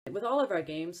With all of our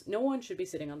games, no one should be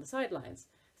sitting on the sidelines.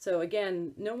 So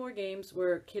again, no more games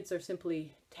where kids are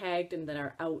simply tagged and then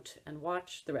are out and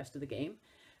watch the rest of the game.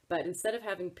 But instead of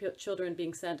having children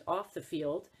being sent off the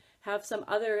field, have some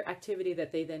other activity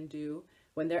that they then do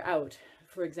when they're out.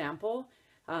 For example,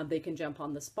 they can jump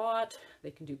on the spot,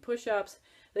 they can do push-ups,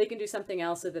 they can do something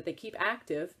else so that they keep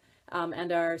active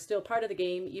and are still part of the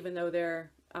game even though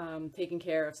they're taking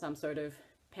care of some sort of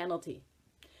penalty.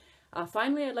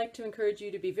 Finally, I'd like to encourage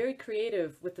you to be very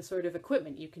creative with the sort of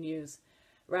equipment you can use.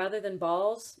 Rather than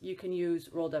balls, you can use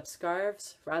rolled up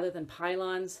scarves. Rather than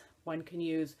pylons, one can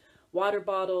use water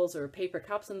bottles or paper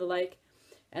cups and the like.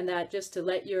 And that just to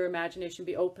let your imagination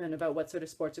be open about what sort of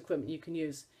sports equipment you can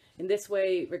use. In this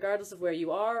way, regardless of where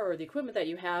you are or the equipment that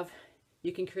you have,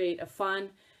 you can create a fun,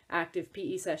 active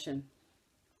PE session.